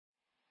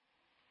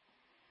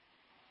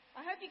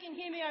I hope you can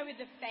hear me over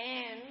the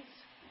fans.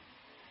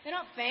 They're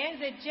not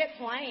fans, they're jet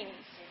planes.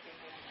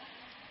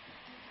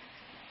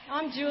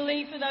 I'm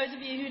Julie, for those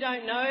of you who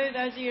don't know,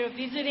 those of you who are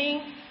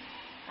visiting.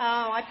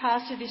 I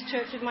pastor this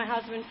church with my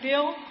husband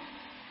Phil.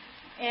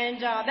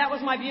 And that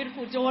was my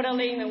beautiful daughter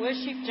leading the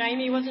worship,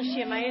 Jamie. Wasn't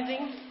she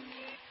amazing?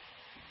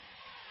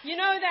 You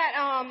know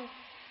that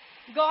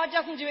God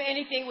doesn't do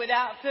anything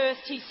without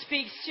first He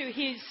speaks to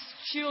His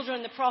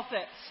children, the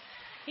prophets.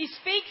 He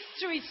speaks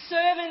through His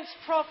servants,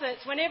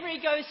 prophets, whenever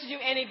He goes to do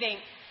anything.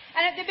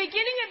 And at the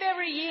beginning of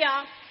every year,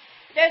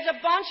 there's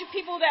a bunch of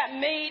people that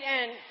meet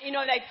and,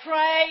 they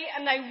pray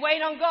and they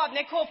wait on God. And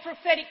they're called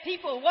prophetic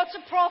people. What's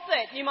a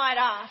prophet, you might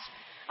ask?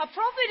 A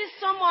prophet is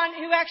someone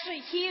who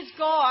actually hears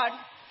God.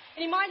 And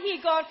he might hear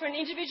God for an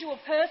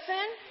individual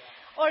person,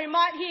 or he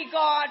might hear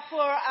God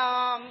for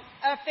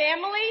a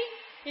family.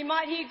 He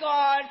might hear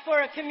God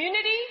for a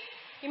community.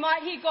 He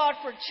might hear God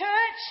for a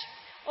church,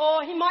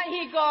 or he might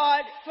hear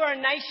God for a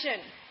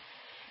nation.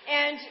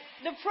 And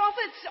the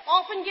prophets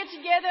often get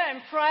together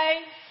and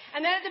pray.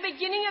 And then at the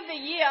beginning of the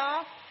year,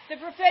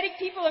 the prophetic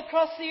people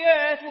across the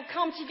earth will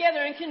come together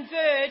and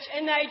converge,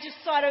 and they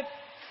just sort of,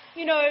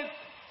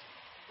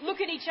 look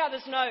at each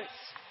other's notes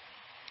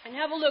and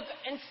have a look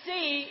and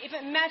see if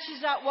it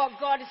matches up what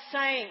God is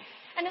saying.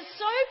 And it's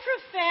so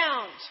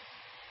profound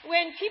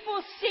when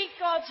people seek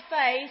God's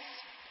face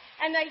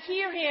and they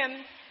hear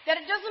Him, that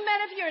it doesn't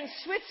matter if you're in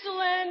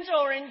Switzerland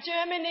or in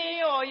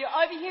Germany or you're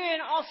over here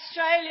in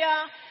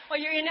Australia or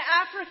you're in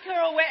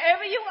Africa or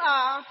wherever you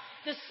are,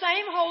 the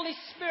same Holy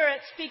Spirit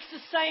speaks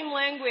the same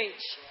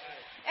language.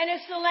 And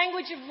it's the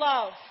language of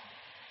love.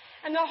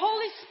 And the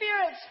Holy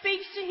Spirit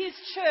speaks to His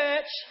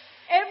church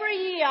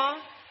every year.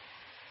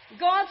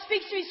 God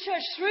speaks to His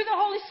church through the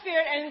Holy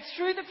Spirit and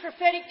through the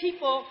prophetic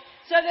people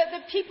so that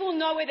the people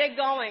know where they're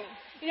going.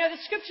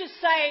 The scriptures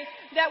say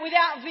that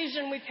without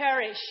vision we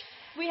perish.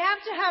 We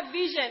have to have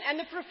vision, and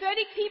the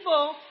prophetic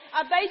people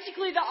are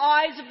basically the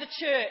eyes of the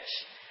church.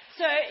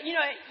 So,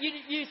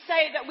 you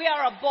say that we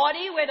are a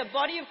body, we're the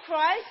body of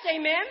Christ,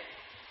 amen?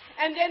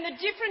 And then the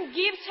different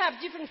gifts have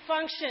different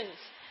functions.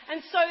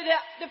 And so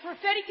the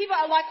prophetic people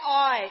are like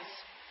eyes.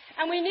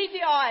 And we need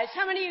the eyes.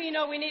 How many of you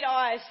know we need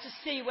eyes to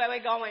see where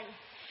we're going?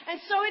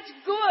 And so it's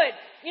good.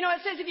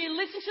 It says if you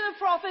listen to the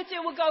prophets, it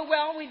will go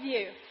well with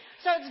you.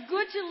 So it's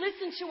good to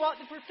listen to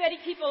what the prophetic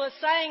people are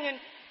saying. And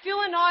Phil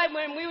and I,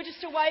 when we were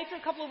just away for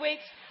a couple of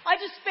weeks, I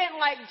just spent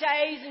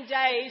days and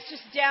days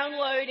just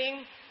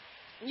downloading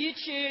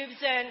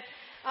YouTubes and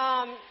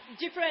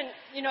different,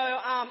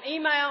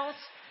 emails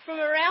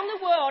from around the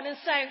world and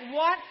saying,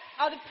 what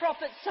are the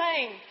prophets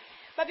saying?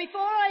 But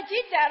before I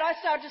did that, I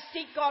started to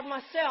seek God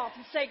myself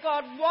and say,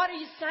 God, what are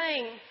you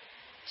saying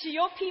to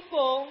your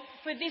people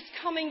for this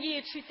coming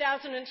year,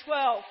 2012?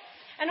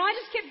 And I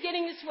just kept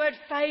getting this word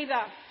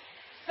favour,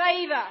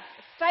 favour,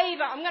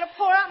 favour. I'm going to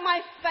pour out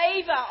my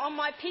favour on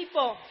my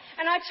people.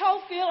 And I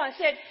told Phil, I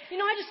said,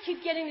 I just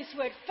keep getting this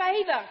word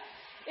favour.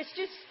 It's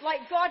just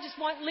like God just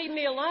won't leave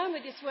me alone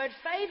with this word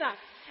favour.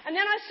 And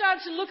then I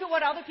started to look at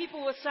what other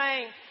people were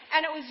saying.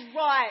 And it was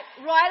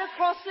right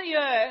across the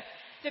earth.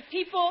 The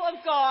people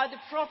of God, the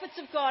prophets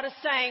of God are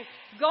saying,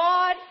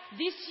 God,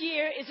 this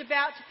year is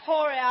about to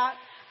pour out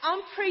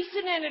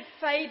unprecedented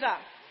favour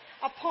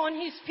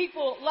upon His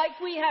people like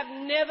we have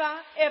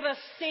never, ever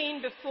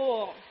seen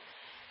before.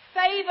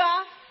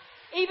 Favour,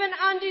 even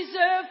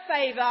undeserved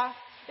favour,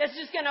 that's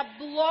just going to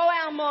blow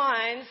our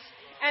minds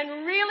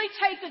and really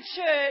take the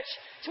church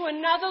to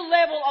another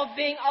level of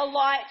being a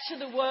light to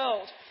the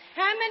world.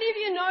 How many of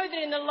you know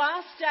that in the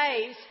last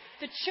days,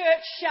 the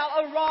church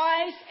shall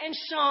arise and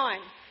shine?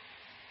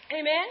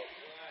 Amen?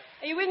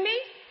 Are you with me?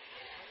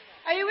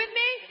 Are you with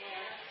me?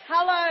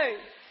 Hello.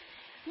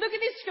 Look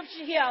at this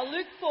scripture here,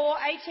 Luke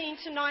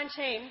 4:18 to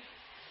 19.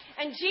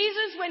 And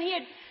Jesus, when He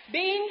had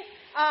been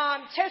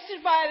tested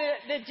by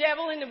the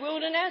devil in the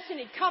wilderness, and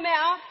He'd come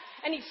out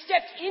and He'd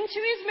stepped into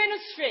His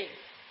ministry.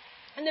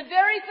 And the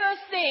very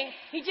first thing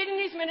He did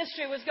in His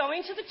ministry was go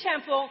into the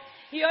temple,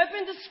 He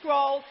opened the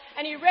scroll,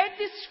 and He read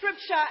this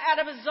scripture out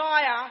of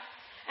Isaiah,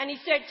 and He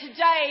said,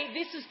 today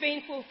this has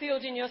been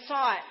fulfilled in your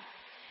sight.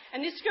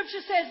 And this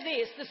scripture says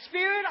this, the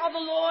Spirit of the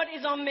Lord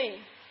is on me,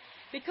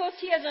 because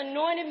He has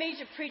anointed me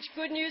to preach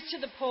good news to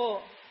the poor.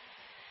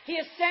 He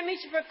has sent me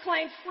to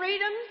proclaim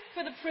freedom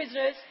for the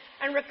prisoners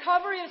and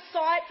recovery of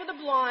sight for the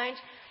blind,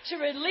 to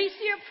release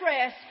the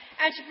oppressed,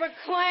 and to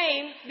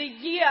proclaim the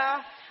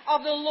year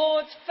of the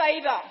Lord's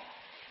favour.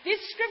 This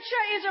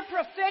scripture is a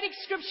prophetic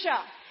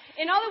scripture.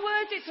 In other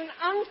words, it's an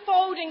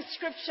unfolding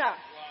scripture.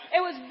 It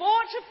was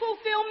brought to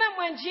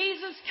fulfillment when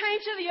Jesus came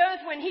to the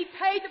earth, when He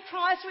paid the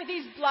price with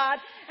His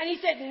blood, and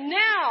He said,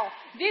 now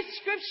this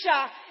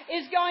scripture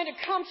is going to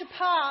come to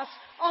pass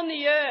on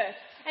the earth.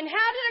 And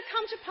how did it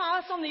come to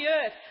pass on the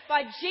earth?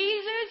 By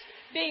Jesus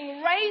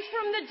being raised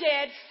from the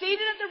dead,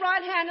 seated at the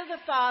right hand of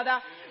the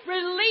Father,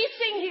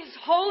 releasing His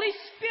Holy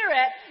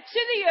Spirit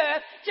to the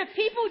earth, to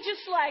people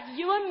just like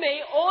you and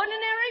me,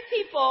 ordinary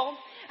people.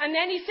 And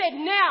then He said,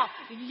 now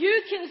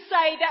you can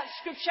say that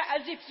scripture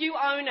as if you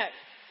own it.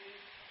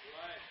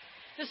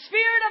 The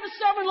Spirit of the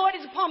Sovereign Lord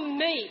is upon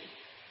me.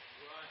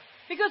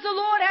 Because the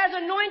Lord has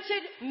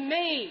anointed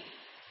me.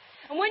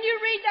 And when you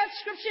read that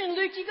scripture in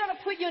Luke, you've got to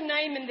put your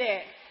name in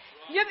there.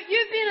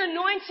 You've been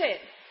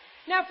anointed.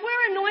 Now, if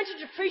we're anointed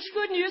to preach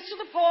good news to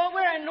the poor,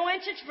 we're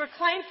anointed to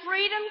proclaim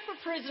freedom for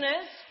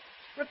prisoners,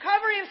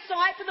 recovery of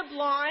sight for the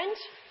blind,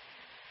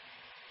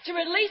 to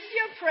release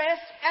the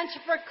oppressed, and to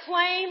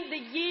proclaim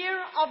the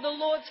year of the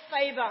Lord's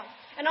favour.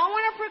 And I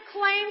want to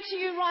proclaim to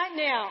you right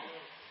now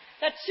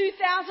that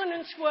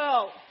 2012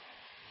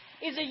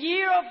 is a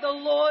year of the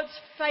Lord's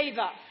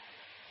favour.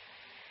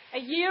 A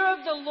year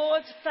of the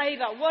Lord's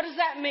favour. What does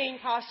that mean,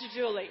 Pastor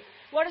Julie?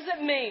 What does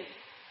it mean?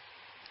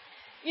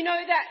 You know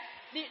that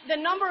the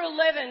number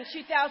 11,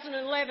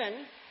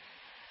 2011,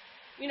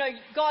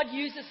 God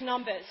uses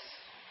numbers.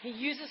 He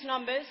uses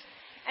numbers.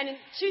 And in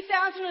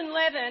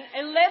 2011,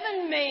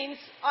 11 means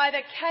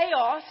either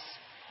chaos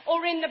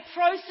or in the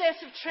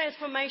process of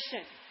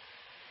transformation.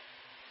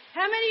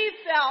 How many of you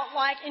felt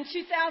like in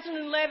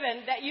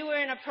 2011 that you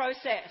were in a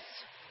process?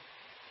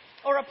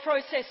 Or a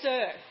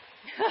processor?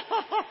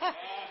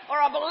 Or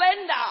a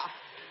blender?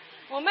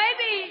 Well,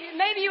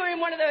 maybe you were in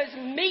one of those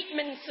meat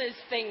mincers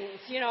things,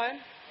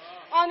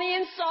 on the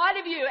inside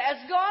of you, as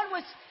God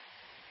was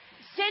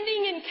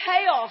sending in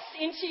chaos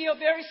into your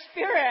very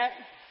spirit.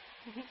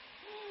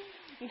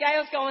 And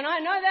Gail's going,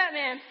 I know that,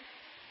 man.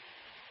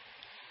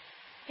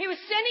 He was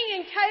sending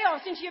in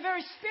chaos into your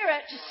very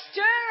spirit to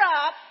stir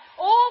up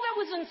all that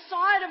was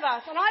inside of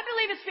us. And I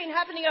believe it's been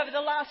happening over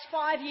the last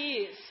 5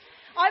 years.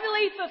 I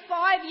believe for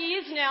 5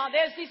 years now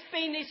there's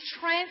been this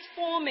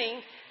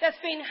transforming that's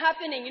been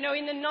happening.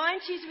 In the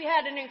 90s we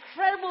had an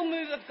incredible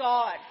move of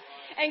God.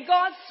 And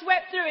God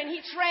swept through and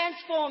He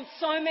transformed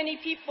so many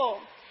people.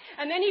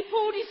 And then He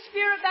pulled His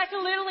Spirit back a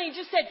little and He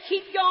just said,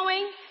 keep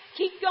going,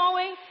 keep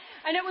going.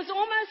 And it was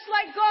almost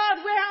like,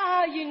 God, where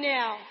are you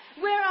now?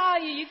 Where are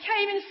you? You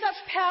came in such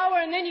power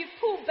and then you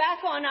pulled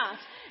back on us.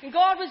 And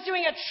God was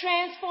doing a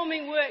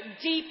transforming work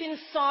deep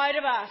inside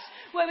of us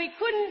where we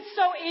couldn't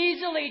so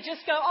easily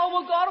just go, oh,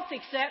 well, God will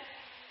fix it.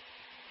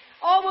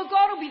 Oh, well,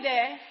 God will be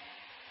there.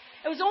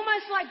 It was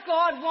almost like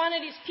God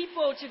wanted His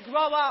people to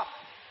grow up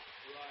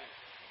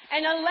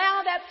and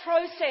allow that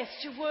process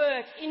to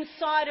work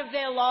inside of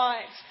their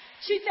lives.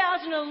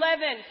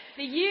 2011,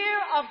 the year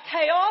of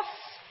chaos,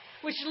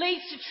 which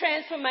leads to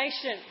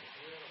transformation.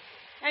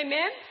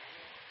 Amen?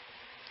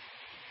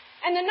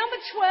 And the number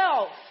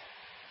 12.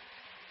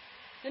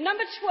 The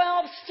number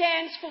 12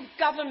 stands for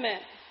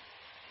government.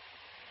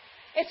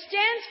 It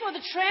stands for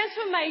the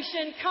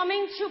transformation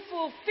coming to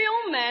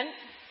fulfillment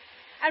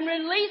and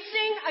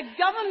releasing a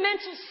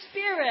governmental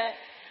spirit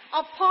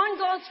upon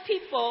God's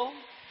people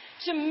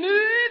to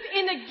move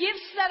in the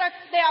gifts that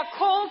they are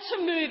called to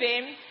move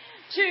in,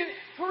 to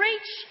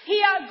preach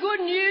here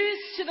good news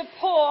to the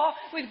poor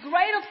with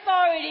great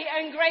authority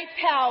and great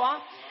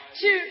power,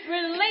 to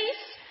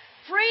release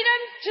freedom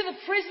to the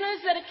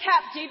prisoners that are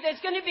captive. There's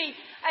going to be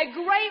a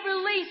great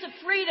release of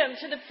freedom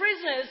to the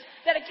prisoners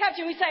that are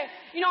captive. We say,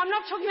 I'm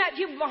not talking about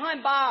people behind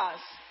bars.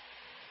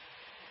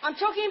 I'm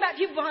talking about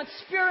people behind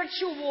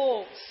spiritual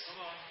walls.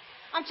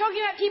 I'm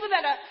talking about people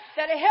that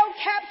are held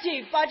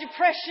captive by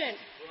depression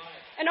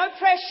and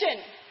oppression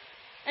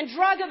and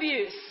drug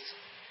abuse.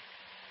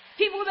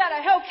 People that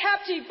are held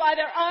captive by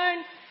their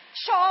own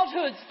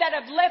childhoods that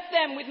have left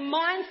them with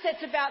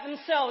mindsets about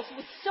themselves,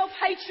 with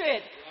self-hatred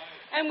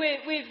and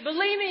with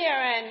bulimia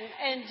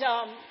and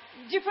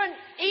different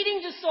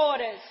eating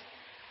disorders.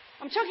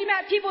 I'm talking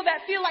about people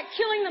that feel like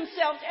killing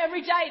themselves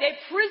every day.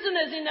 They're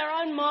prisoners in their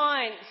own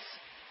minds.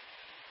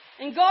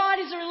 And God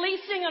is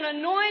releasing an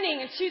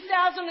anointing in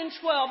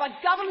 2012, a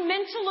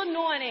governmental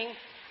anointing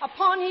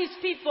upon His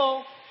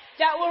people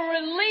that will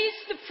release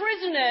the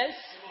prisoners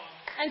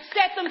and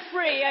set them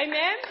free.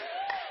 Amen?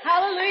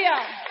 Hallelujah.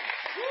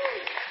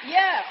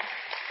 Yeah.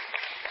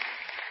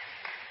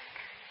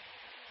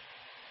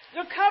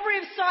 Recovery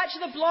of sight to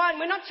the blind.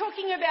 We're not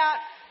talking about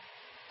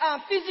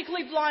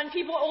physically blind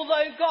people,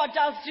 although God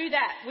does do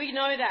that. We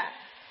know that.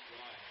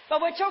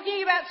 But we're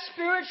talking about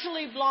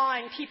spiritually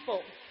blind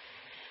people.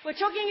 We're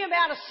talking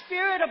about a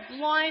spirit of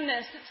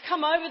blindness that's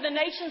come over the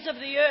nations of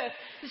the earth.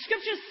 The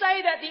scriptures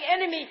say that the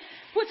enemy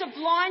puts a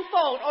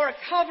blindfold or a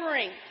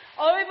covering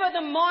over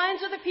the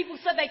minds of the people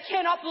so they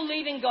cannot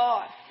believe in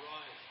God.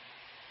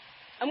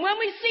 And when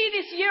we see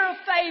this year of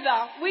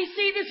favour, we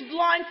see this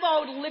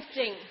blindfold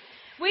lifting.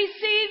 We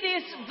see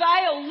this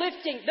veil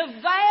lifting. The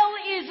veil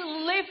is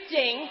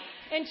lifting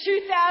in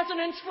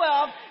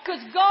 2012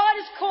 because God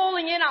is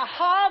calling in a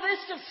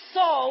harvest of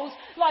souls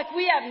like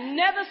we have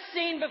never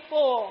seen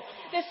before.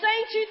 They're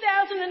saying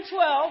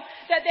 2012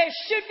 that there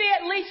should be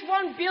at least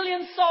 1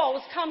 billion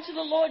souls come to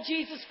the Lord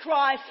Jesus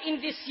Christ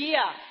in this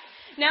year.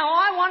 Now,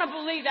 I want to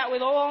believe that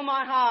with all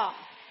my heart.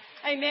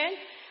 Amen?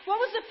 What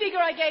was the figure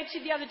I gave to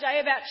you the other day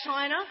about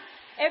China?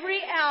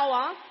 Every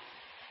hour,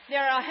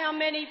 there are how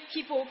many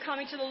people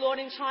coming to the Lord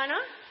in China?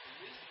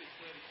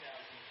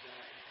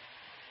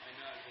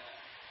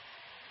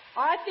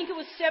 I think it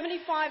was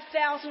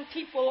 75,000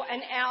 people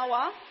an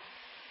hour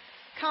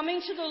coming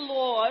to the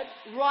Lord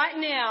right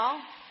now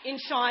in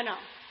China.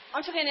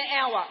 I'm talking an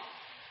hour.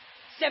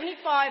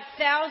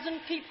 75,000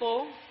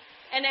 people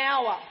an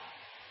hour.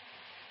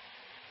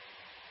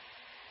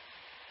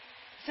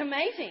 It's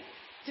amazing.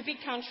 It's a big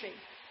country.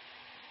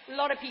 A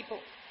lot of people.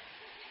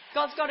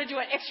 God's got to do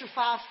an extra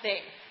fast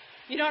there.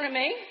 You know what I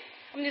mean?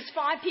 I mean, there's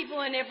 5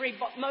 people in every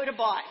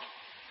motorbike.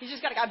 You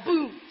just got to go,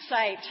 boom,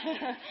 saved.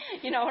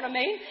 You know what I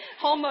mean?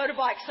 Whole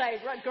motorbike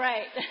saved. Right,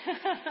 great.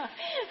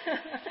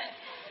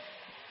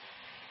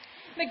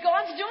 But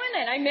God's doing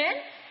it, amen?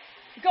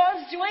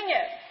 God's doing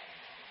it.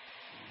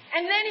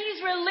 And then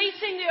He's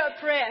releasing the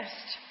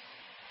oppressed.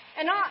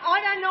 And I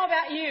don't know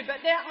about you, but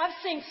I've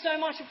seen so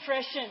much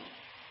oppression.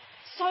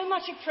 So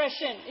much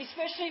oppression,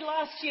 especially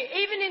last year,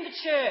 even in the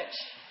church,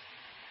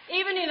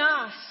 even in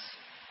us.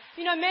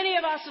 You know, many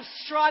of us have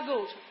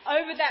struggled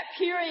over that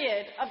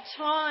period of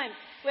time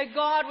where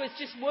God was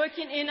just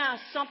working in us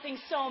something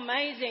so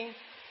amazing,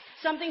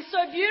 something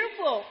so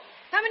beautiful.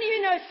 How many of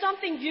you know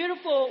something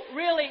beautiful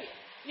really,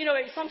 you know,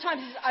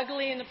 sometimes is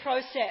ugly in the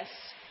process?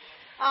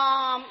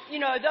 You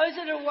know, those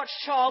that have watched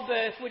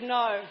childbirth would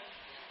know.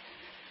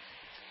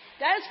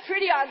 That is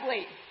pretty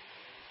ugly.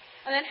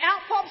 And then out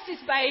pops this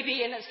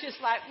baby and it's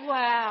just like,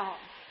 wow.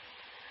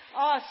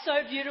 Oh,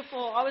 so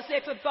beautiful. I was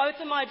there for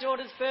both of my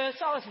daughter's births.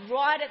 I was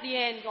right at the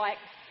end, like,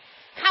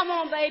 come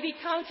on, baby,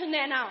 come to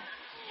Nana.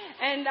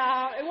 And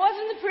it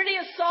wasn't the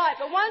prettiest sight,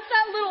 but once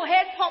that little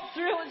head popped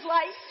through, it was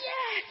like,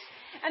 yes!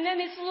 And then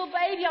this little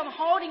baby I'm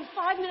holding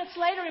 5 minutes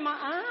later in my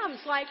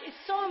arms. Like, it's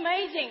so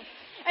amazing.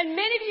 And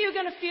many of you are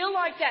going to feel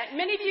like that.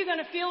 Many of you are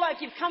going to feel like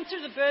you've come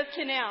through the birth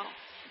canal.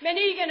 Many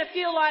of you are going to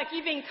feel like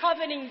you've been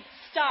covered in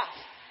stuff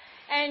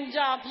and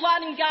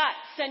blood and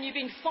guts, and you've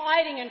been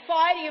fighting and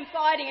fighting and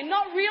fighting and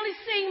not really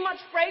seeing much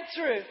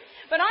breakthrough.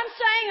 But I'm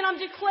saying and I'm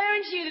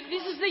declaring to you that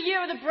this is the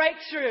year of the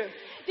breakthrough.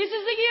 This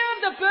is the year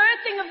of the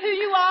birthing of who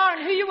you are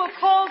and who you were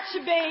called to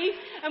be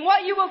and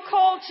what you were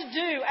called to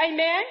do.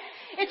 Amen?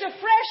 It's a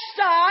fresh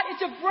start.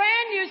 It's a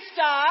brand new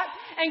start.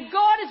 And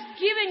God is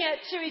giving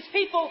it to His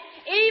people,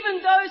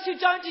 even those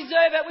who don't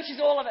deserve it, which is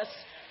all of us.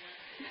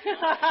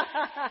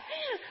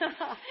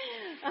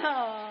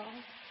 Oh,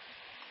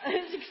 I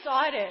was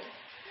excited.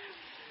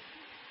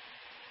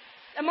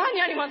 Am I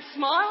the only one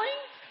smiling?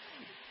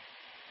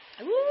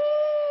 Woo!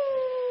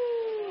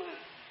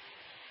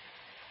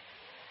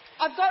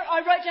 I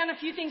wrote down a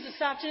few things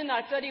this afternoon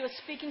that I thought He was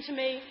speaking to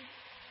me.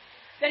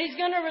 That He's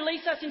going to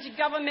release us into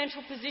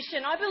governmental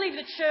position. I believe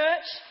the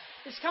church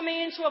is coming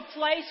into a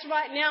place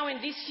right now in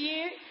this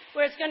year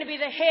where it's going to be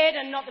the head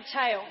and not the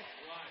tail.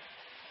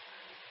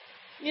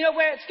 You know,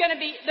 where it's going to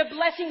be, the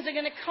blessings are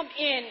going to come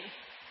in.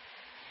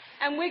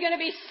 And we're going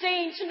to be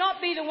seen to not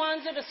be the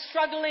ones that are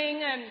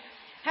struggling and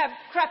have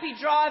crappy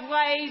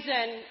driveways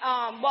and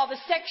while the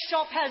sex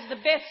shop has the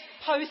best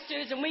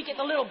posters and we get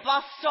the little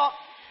bus stop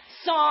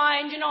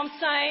sign, you know what I'm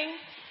saying?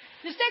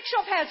 The sex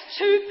shop has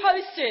 2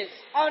 posters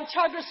on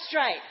Tuggerah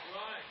Street.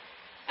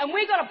 And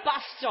we got a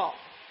bus stop.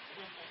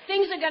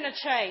 Things are going to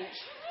change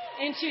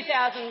in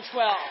 2012.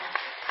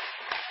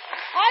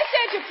 I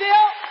said to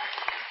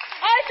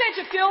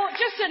Phil,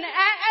 just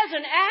as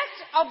an act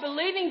of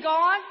believing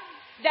God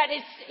that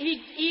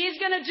He is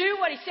going to do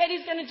what He said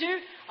He's going to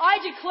do, I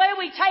declare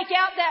we take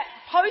out that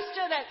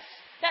poster,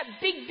 that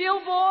big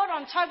billboard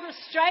on Tuggerah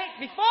Street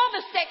before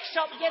the sex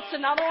shop gets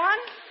another one.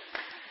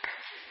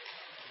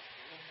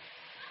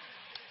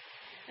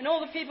 And all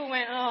the people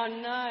went, oh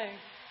no.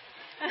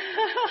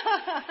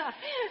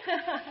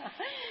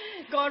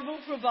 God will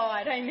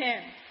provide,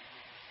 amen.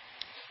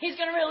 He's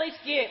going to release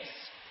gifts.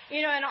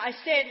 You know, and I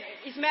said,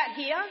 is Matt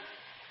here?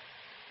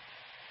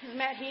 Is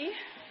Matt here?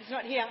 He's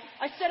not here.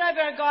 I said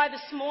over a guy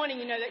this morning,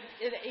 you know,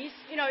 that he's,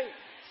 you know,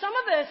 some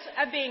of us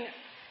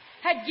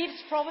had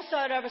gifts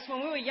prophesied over us when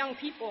we were young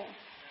people.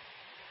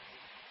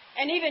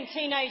 And even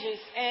teenagers.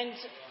 And,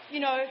 you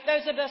know,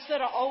 those of us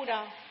that are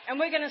older. And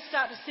we're going to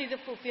start to see the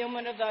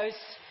fulfillment of those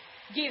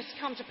gifts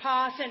come to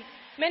pass. And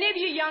many of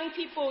you young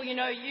people, you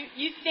know,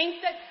 you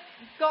think that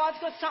God's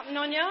got something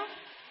on you.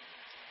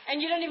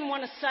 And you don't even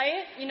want to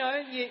say it. You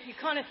know, you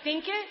kind of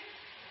think it.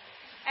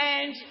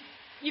 And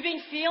you've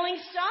been feeling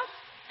stuff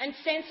and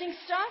sensing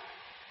stuff.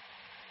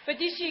 But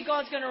this year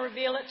God's going to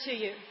reveal it to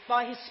you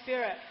by His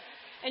Spirit.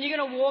 And you're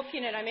going to walk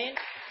in it, amen.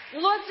 The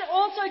Lord's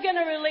also going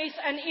to release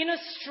an inner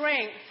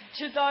strength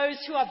to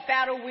those who are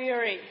battle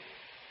weary.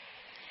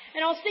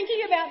 And I was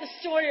thinking about the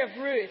story of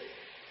Ruth.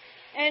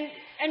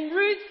 And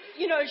Ruth,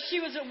 you know, she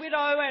was a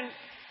widow and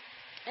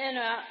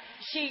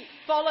she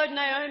followed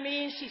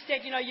Naomi and she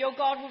said, you know, your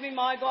God will be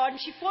my God. And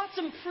she fought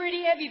some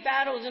pretty heavy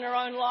battles in her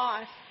own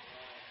life.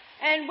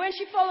 And when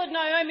she followed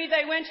Naomi,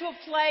 they went to a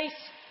place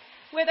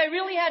where they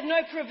really had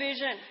no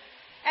provision.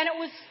 And it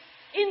was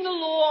in the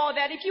law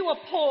that if you were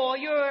poor,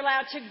 you were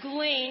allowed to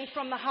glean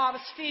from the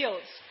harvest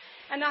fields.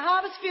 And the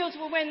harvest fields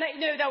were when they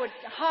would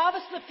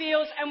harvest the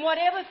fields, and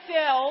whatever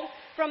fell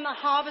from the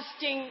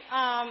harvesting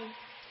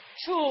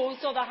tools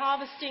or the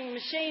harvesting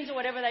machines or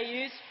whatever they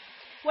used,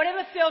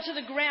 whatever fell to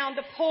the ground,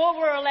 the poor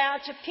were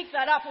allowed to pick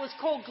that up. It was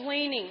called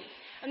gleaning.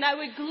 And they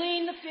would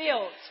glean the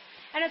fields.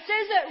 And it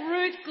says that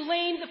Ruth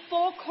gleaned the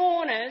 4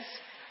 corners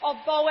of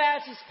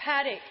Boaz's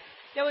paddock.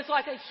 There was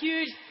like a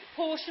huge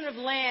portion of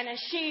land, and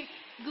she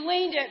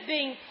gleaned it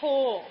being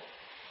poor.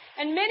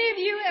 And many of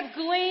you have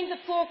gleaned the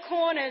four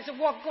corners of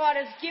what God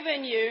has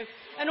given you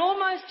and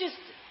almost just,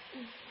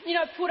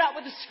 put up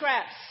with the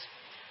scraps.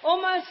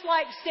 Almost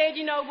like said,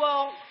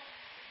 well,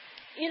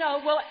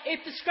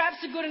 if the scraps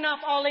are good enough,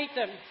 I'll eat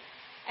them.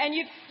 And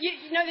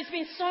there's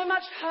been so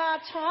much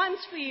hard times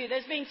for you.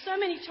 There's been so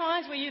many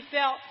times where you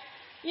felt,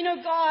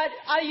 God,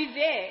 are you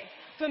there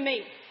for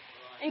me?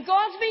 And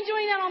God's been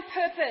doing that on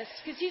purpose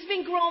because He's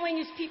been growing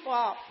His people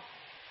up.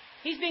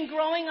 He's been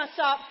growing us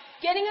up,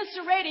 getting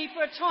us ready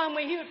for a time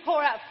where He would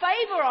pour out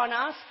favour on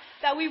us,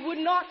 that we would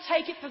not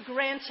take it for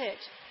granted.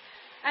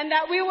 And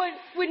that we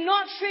would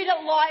not treat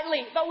it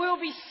lightly, but we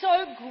would be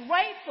so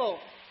grateful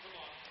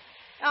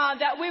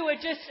that we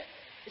would just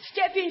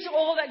step into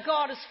all that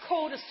God has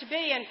called us to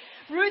be. And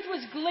Ruth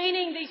was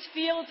gleaning these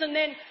fields, and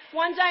then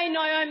one day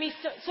Naomi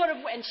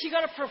and she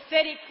got a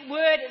prophetic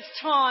word, it's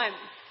time.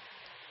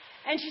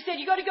 And she said,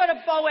 you've got to go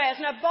to Boaz.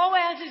 Now,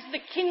 Boaz is the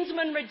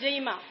kinsman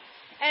redeemer.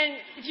 And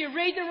if you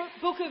read the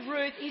book of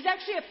Ruth, he's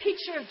actually a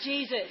picture of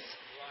Jesus,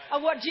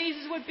 of what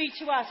Jesus would be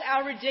to us,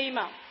 our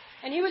redeemer.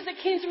 And he was the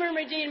kinsman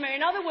redeemer.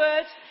 In other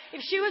words,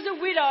 if she was a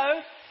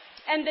widow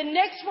and the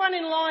next one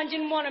in line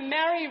didn't want to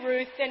marry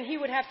Ruth, then he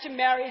would have to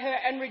marry her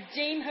and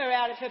redeem her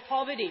out of her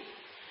poverty.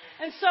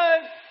 And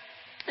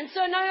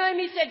so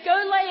Naomi said, go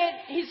lay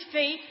at his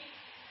feet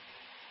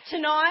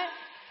tonight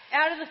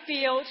out of the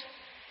field.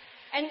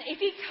 And if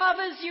he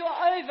covers you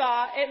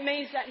over, it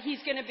means that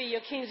he's going to be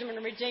your kinsman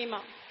and redeemer.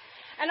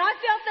 And I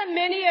felt that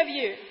many of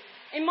you,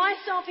 and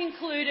myself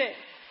included,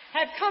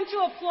 have come to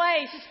a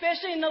place,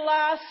 especially in the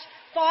last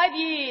 5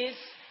 years,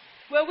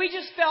 where we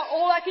just felt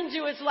all I can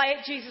do is lay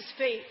at Jesus'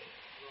 feet.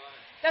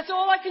 That's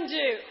all I can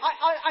do.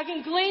 I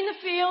can glean the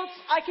fields,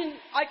 I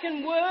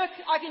can work,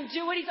 I can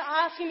do what He's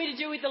asking me to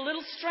do with the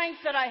little strength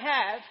that I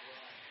have.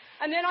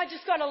 And then I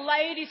just got to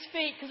lay at His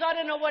feet, because I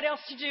don't know what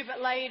else to do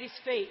but lay at His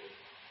feet.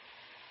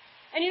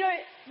 And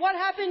what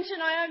happened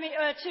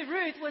to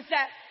Ruth was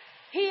that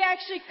He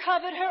actually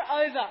covered her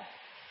over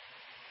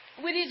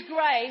with His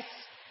grace,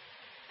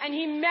 and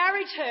He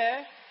married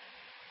her.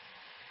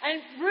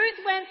 And Ruth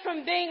went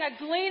from being a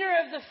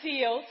gleaner of the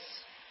fields,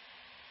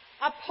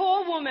 a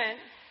poor woman,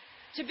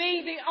 to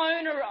being the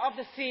owner of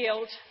the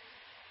field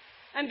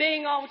and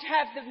being able to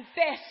have the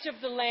best of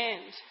the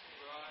land.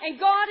 And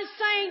God is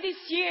saying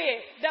this year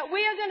that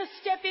we are going to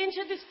step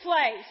into this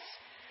place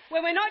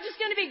where we're not just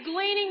going to be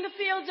gleaning the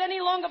fields any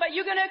longer, but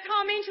you're going to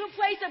come into a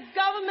place of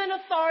government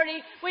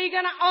authority where you're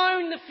going to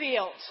own the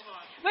fields.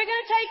 We're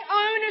going to take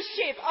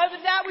ownership over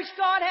that which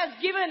God has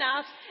given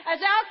us as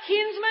our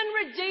kinsman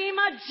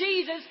redeemer,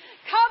 Jesus,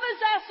 covers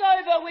us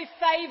over with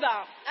favour.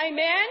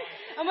 Amen?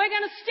 And we're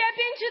going to step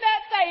into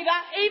that favour,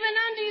 even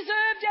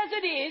undeserved as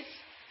it is.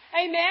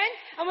 Amen?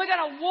 And we're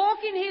going to walk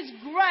in His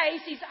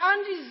grace, His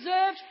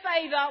undeserved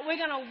favour.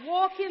 We're going to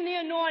walk in the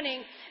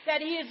anointing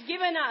that He has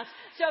given us.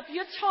 So if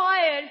you're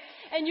tired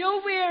and you're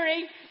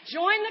weary,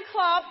 join the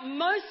club.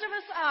 Most of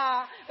us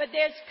are. But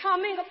there's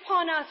coming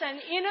upon us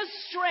an inner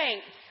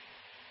strength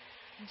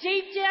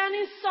deep down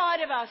inside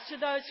of us to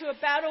those who are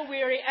battle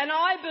weary. And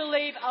I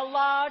believe a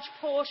large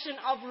portion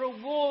of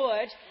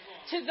reward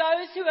to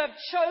those who have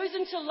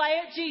chosen to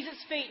lay at Jesus'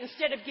 feet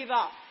instead of give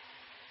up.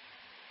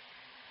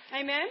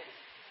 Amen?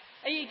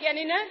 Are you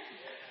getting it?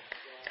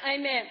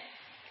 Amen.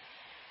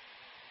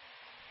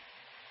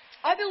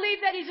 I believe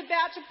that He's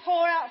about to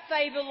pour out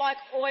favour like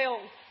oil.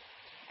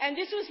 And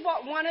this was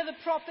what one of the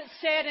prophets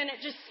said, and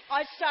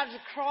I started to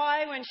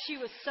cry when she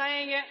was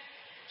saying it.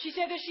 She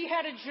said that she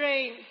had a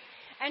dream,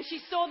 and she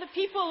saw the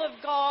people of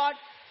God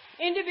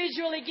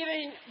individually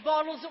giving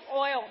bottles of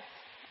oil.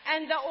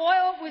 And the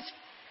oil was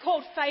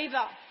called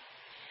favour.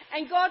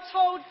 And God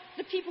told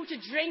the people to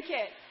drink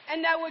it.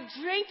 And they were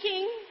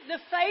drinking the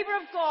favour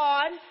of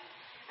God,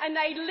 and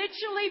they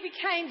literally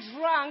became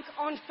drunk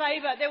on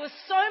favour. There was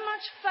so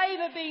much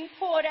favour being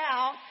poured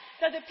out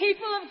that the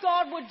people of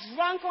God were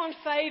drunk on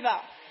favour.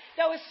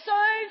 They were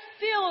so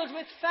filled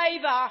with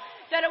favour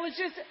that it was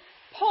just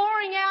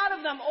pouring out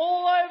of them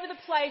all over the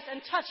place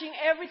and touching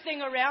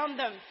everything around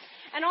them.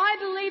 And I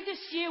believe this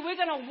year we're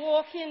going to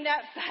walk in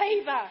that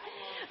favour.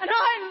 And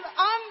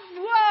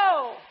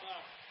whoa!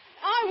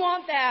 I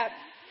want that.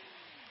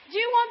 Do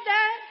you want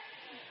that?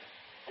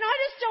 And I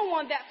just don't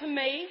want that for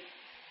me.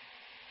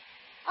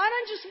 I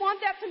don't just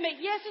want that for me.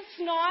 Yes, it's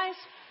nice,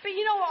 but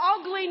you know what?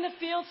 I'll glean the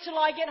fields till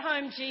I get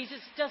home, Jesus.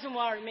 It doesn't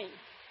worry me.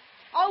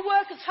 I'll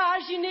work as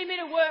hard as you need me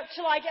to work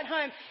till I get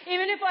home.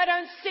 Even if I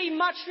don't see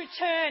much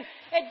return,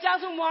 it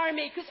doesn't worry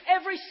me, because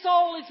every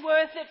soul is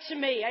worth it to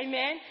me.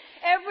 Amen?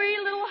 Every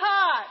little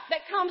heart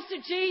that comes to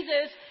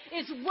Jesus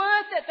is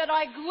worth it, that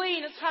I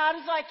glean as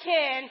hard as I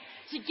can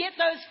to get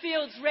those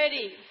fields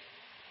ready.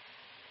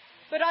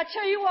 But I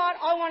tell you what,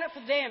 I want it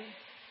for them.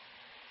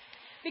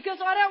 Because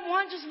I don't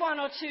want just one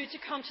or two to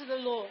come to the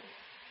Lord.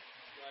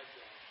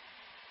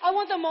 I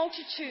want the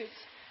multitudes.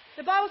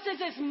 The Bible says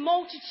there's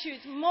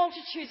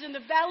multitudes in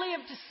the valley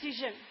of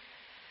decision.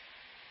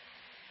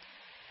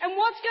 And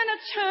what's going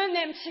to turn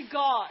them to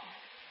God?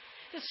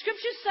 The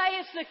scriptures say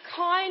it's the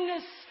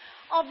kindness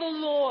of the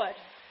Lord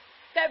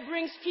that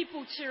brings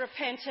people to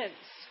repentance.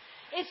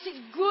 It's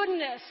His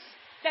goodness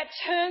that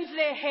turns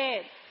their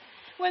head.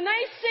 When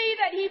they see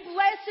that He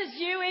blesses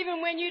you even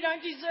when you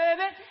don't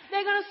deserve it,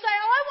 they're going to say,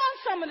 I want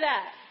some of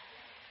that.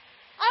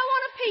 I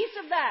want a piece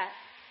of that.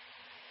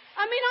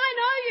 I mean, I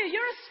know you.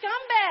 You're a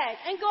scumbag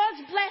and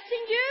God's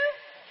blessing you.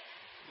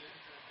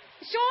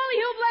 Surely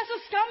He'll bless a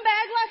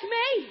scumbag like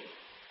me.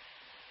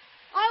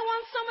 I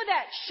want some of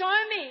that. Show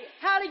me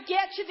how to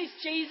get to this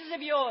Jesus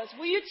of yours.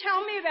 Will you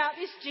tell me about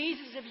this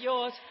Jesus of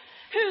yours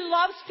who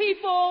loves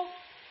people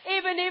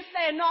even if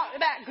they're not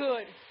that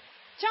good?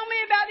 Tell me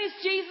about this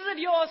Jesus of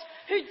yours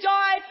who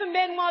died for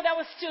men while they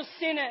were still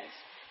sinners.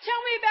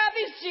 Tell me about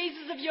this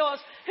Jesus of yours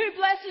who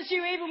blesses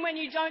you even when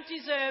you don't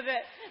deserve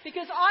it.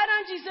 Because I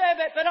don't deserve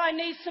it, but I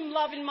need some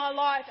love in my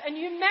life. And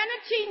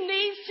humanity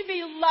needs to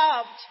be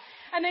loved.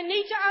 And they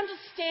need to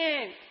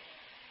understand.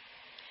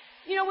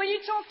 You know, when you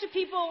talk to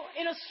people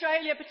in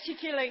Australia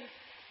particularly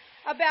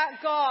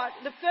about God,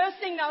 the first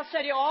thing they'll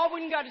say to you, I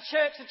wouldn't go to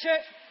church. The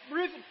church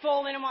roof would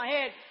fall into my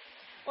head.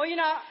 Or,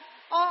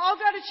 I'll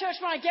go to church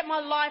when I get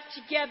my life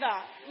together.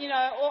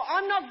 Or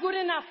I'm not good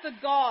enough for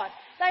God.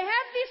 They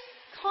have this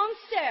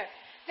concept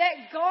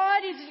that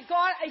God is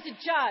a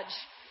judge.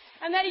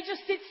 And that He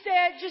just sits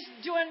there just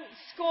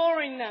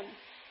scoring them.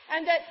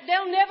 And that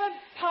they'll never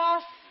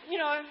pass,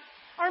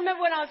 I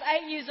remember when I was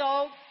 8 years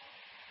old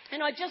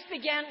and I just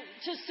began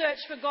to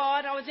search for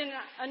God. I was in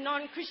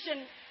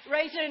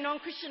raised in a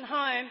non-Christian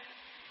home.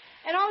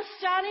 And I was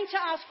starting to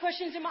ask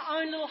questions in my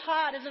own little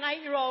heart as an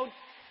 8-year-old.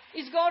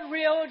 Is God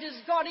real? Does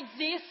God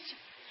exist?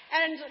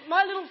 And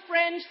my little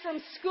friend from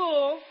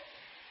school,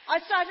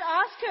 I started to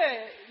ask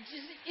her,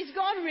 is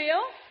God real?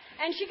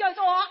 And she goes,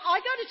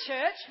 I go to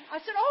church. I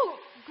said,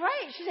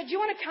 great. She said, do you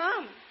want to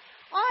come?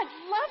 I'd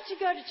love to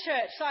go to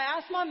church. So I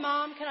asked my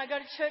mum, can I go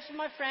to church with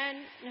my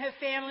friend and her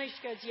family? She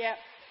goes, yeah.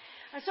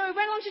 And so we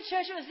went along to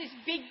church. It was this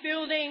big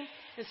building.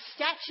 There's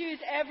statues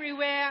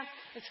everywhere.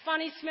 There's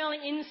funny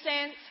smelling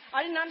incense.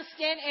 I didn't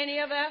understand any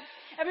of it.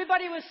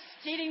 Everybody was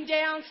sitting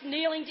down,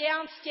 kneeling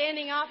down,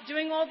 standing up,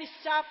 doing all this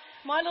stuff.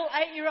 My little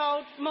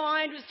 8-year-old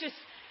mind was just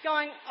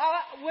going,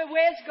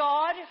 where's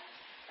God?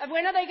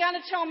 When are they going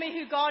to tell me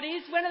who God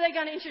is? When are they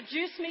going to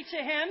introduce me to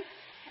Him?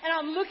 And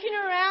I'm looking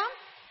around.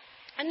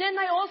 And then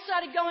they all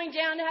started going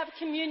down to have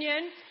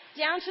communion,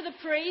 down to the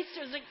priest.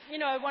 It was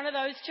one of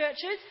those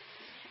churches.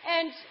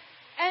 And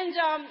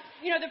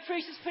the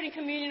priest was putting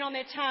communion on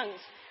their tongues.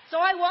 So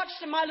I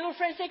watched and my little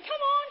friend said, come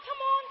on.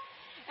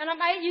 And I'm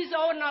 8 years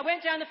old and I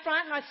went down the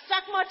front and I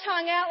stuck my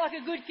tongue out like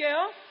a good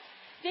girl,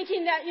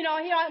 thinking that, here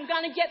I'm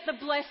going to get the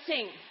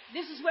blessing.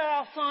 This is where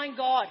I'll find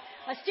God.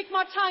 I stick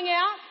my tongue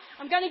out.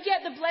 I'm going to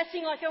get the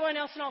blessing like everyone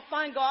else and I'll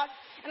find God.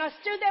 And I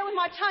stood there with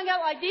my tongue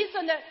out like this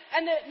and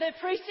the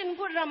priest didn't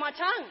put it on my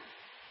tongue.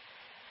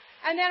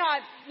 And then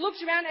I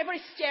looked around,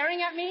 everybody's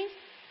staring at me.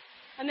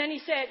 And then he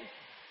said,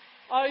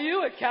 are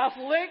you a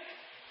Catholic?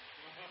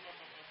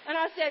 And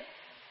I said,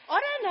 I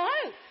don't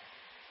know.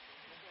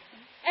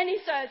 And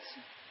he says,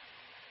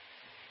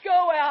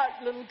 go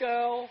out, little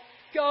girl,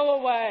 go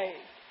away.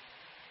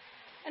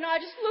 And I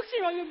just looked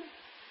at him,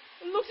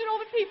 looked at all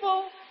the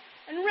people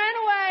and ran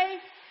away.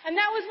 And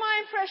that was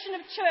my impression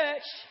of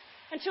church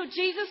until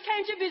Jesus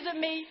came to visit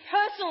me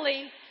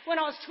personally when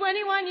I was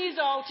 21 years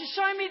old to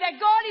show me that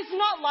God is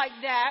not like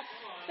that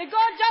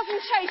God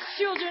doesn't chase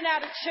children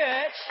out of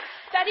church,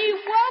 that He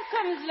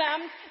welcomes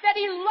them, that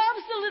He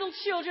loves the little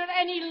children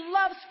and He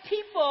loves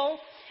people,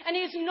 and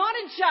He is not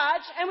a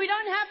judge, and we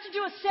don't have to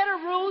do a set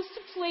of rules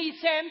to please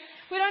Him.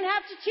 We don't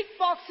have to tick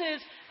boxes,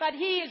 but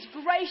He is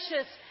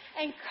gracious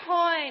and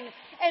kind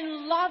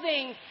and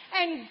loving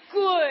and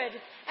good.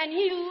 And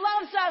He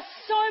loves us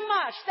so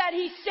much that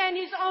He sent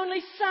His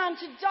only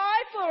Son to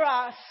die for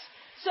us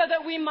so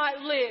that we might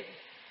live.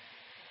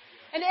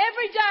 And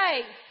every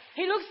day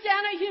He looks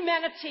down at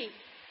humanity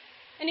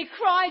and He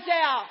cries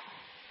out.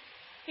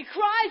 He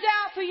cries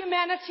out for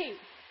humanity.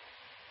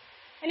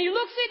 And He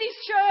looks at His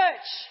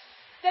church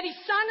that His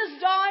Son has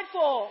died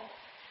for,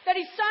 that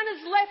His Son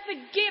has left the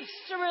gifts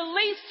to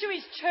release to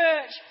His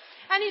church.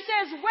 And He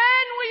says,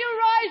 when will you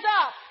rise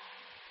up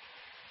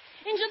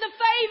into the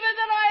favour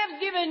that I have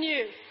given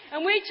you?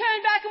 And we turn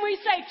back and we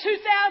say,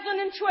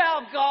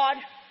 2012, God,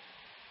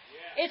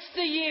 it's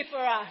the year for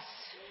us.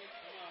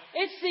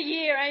 It's the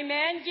year,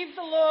 amen. Give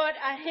the Lord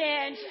a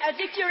hand as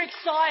if you're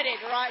excited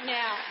right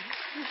now.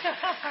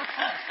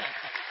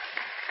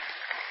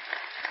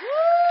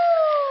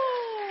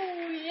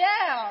 Woo!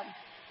 Yeah.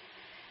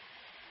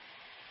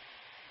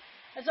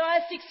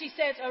 Isaiah 60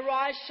 says,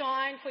 arise,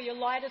 shine, for your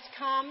light has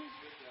come.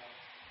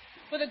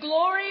 For the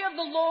glory of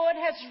the Lord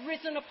has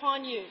risen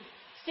upon you.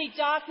 See,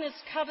 darkness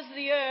covers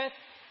the earth.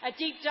 A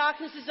deep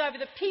darkness is over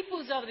the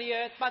peoples of the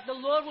earth, but the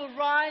Lord will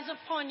rise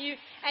upon you,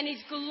 and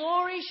His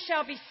glory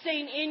shall be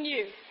seen in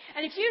you.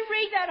 And if you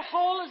read that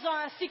whole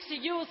Isaiah 60,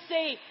 you will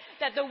see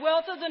that the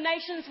wealth of the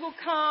nations will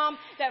come,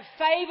 that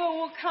favour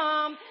will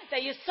come,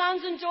 that your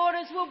sons and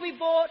daughters will be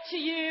brought to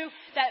you,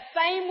 that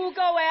fame will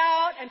go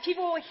out and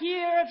people will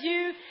hear of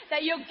you,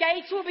 that your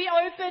gates will be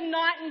open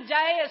night and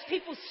day as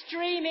people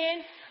stream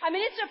in. I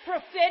mean, it's a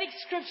prophetic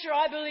scripture,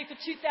 I believe, for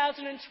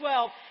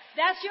 2012.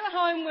 That's your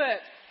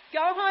homework.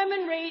 Go home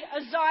and read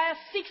Isaiah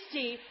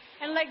 60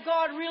 and let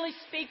God really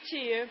speak to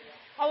you.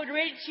 I would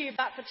read it to you,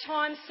 but for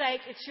time's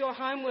sake, it's your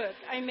homework.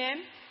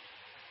 Amen?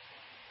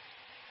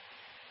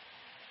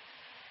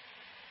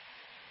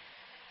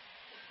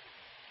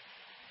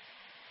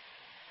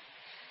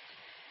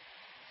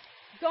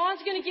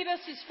 God's going to give us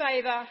His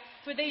favour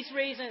for these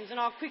reasons, and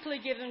I'll quickly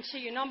give them to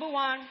you. Number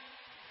one,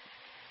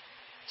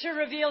 to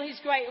reveal His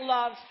great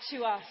love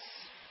to us.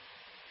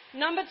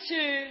 Number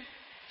two,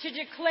 to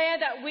declare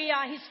that we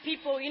are His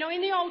people. You know,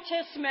 in the Old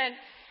Testament,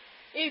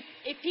 if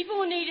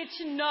people needed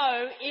to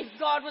know if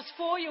God was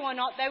for you or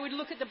not, they would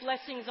look at the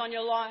blessings on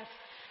your life.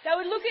 They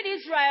would look at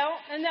Israel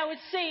and they would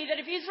see that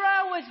if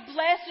Israel was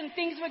blessed and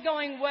things were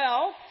going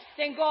well,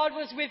 then God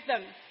was with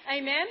them.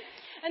 Amen?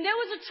 And there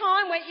was a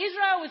time where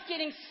Israel was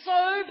getting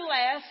so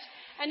blessed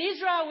and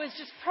Israel was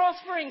just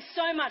prospering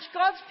so much.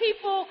 God's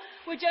people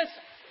were just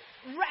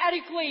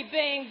radically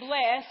being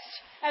blessed,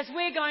 as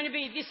we're going to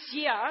be this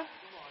year.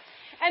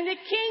 And the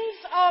kings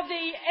of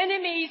the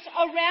enemies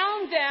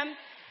around them,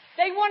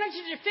 they wanted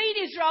to defeat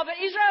Israel,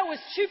 but Israel was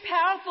too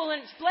powerful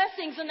in its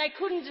blessings and they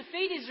couldn't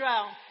defeat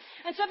Israel.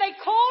 And so they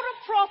called a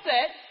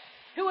prophet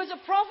who was a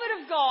prophet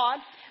of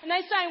God, and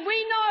they're saying, we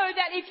know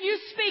that if you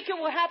speak, it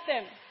will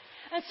happen.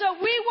 And so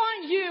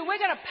we're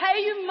going to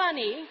pay you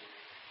money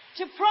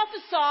to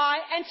prophesy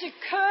and to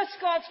curse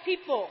God's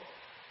people.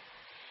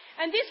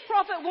 And this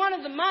prophet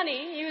wanted the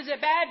money. He was a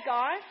bad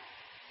guy.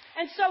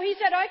 And so he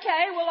said,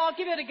 okay, well, I'll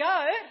give it a go.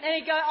 And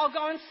I'll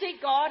go and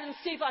seek God and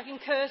see if I can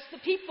curse the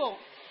people.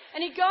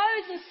 And he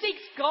goes and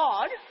seeks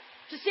God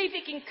to see if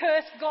he can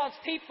curse God's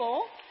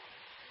people.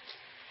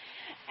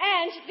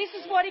 And this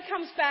is what he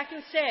comes back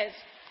and says.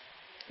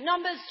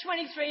 Numbers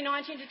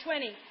 23:19 to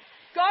 20.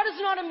 God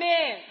is not a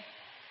man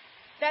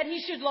that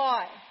he should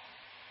lie,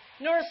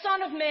 nor a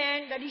son of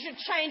man that he should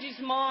change his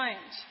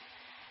mind.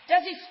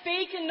 Does he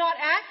speak and not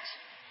act?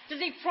 Does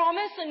he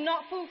promise and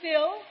not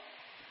fulfill?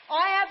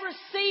 I have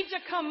received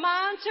a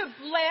command to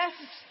bless.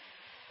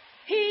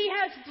 He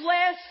has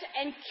blessed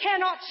and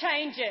cannot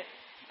change it.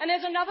 And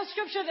there's another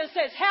scripture that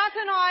says, how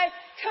can I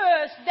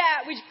curse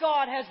that which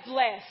God has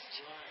blessed?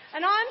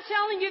 And I'm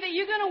telling you that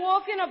you're going to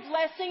walk in a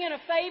blessing and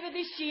a favour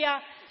this year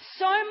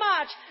so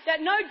much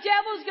that no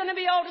devil's going to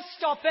be able to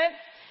stop it.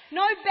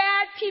 No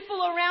bad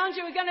people around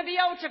you are going to be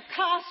able to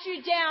cast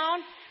you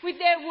down with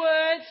their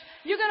words.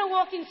 You're going to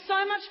walk in so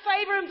much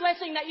favour and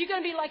blessing that you're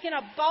going to be like in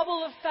a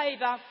bubble of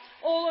favour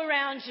all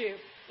around you.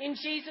 In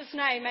Jesus'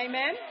 name,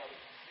 amen?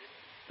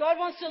 God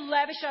wants to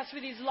lavish us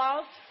with His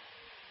love.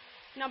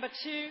 Number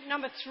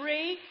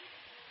three,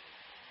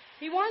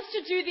 He wants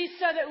to do this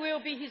so that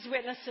we'll be His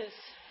witnesses.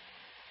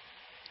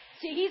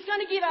 See, He's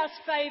going to give us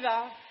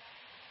favour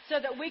so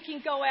that we can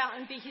go out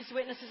and be His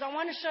witnesses. I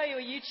want to show you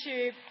a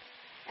YouTube.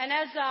 And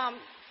as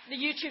the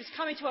YouTube's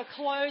coming to a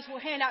close, we'll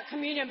hand out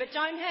communion, but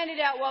don't hand it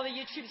out while the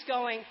YouTube's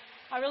going.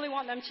 I really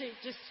want them to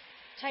just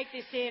take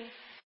this in.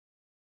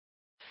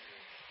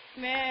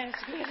 Man,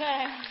 it's good.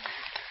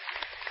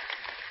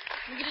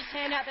 We can just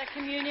hand out that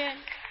communion.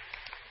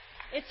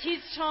 It's His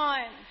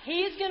time.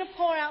 He is going to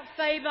pour out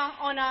favour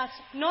on us,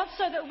 not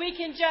so that we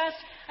can just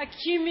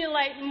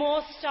accumulate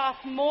more stuff,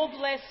 more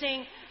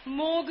blessing,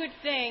 more good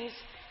things.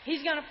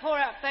 He's going to pour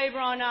out favour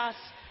on us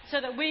so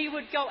that we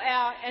would go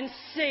out and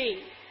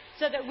see,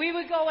 so that we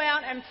would go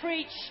out and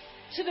preach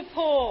to the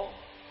poor,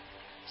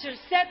 to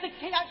set the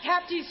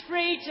captives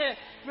free,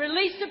 to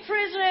release the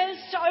prisoners,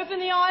 to open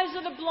the eyes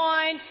of the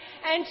blind,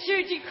 and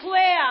to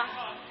declare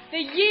the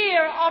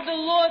year of the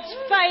Lord's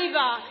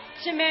favour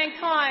to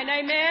mankind.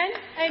 Amen?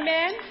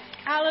 Amen?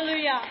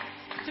 Hallelujah.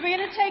 So we're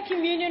going to take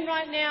communion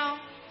right now.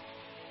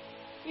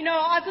 You know,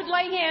 I could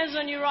lay hands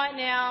on you right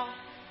now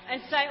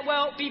and say,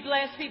 well, be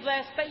blessed, be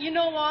blessed. But you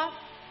know what?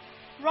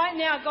 Right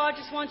now, God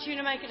just wants you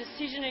to make a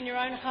decision in your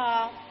own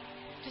heart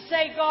to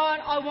say, God,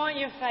 I want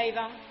your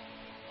favour,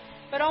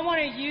 but I want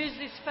to use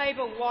this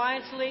favour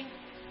wisely.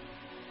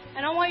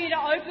 And I want you to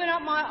open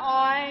up my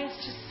eyes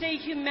to see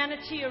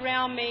humanity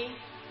around me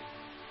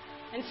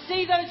and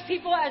see those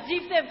people as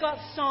if they've got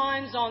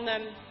signs on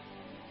them,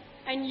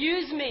 and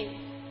use me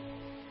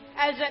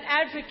as an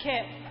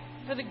advocate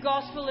for the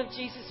gospel of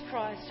Jesus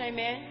Christ.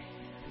 Amen?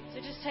 So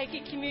just take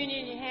your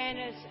communion in your hand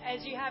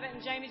as you have it,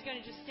 and Jamie's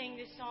going to just sing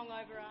this song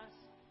over us.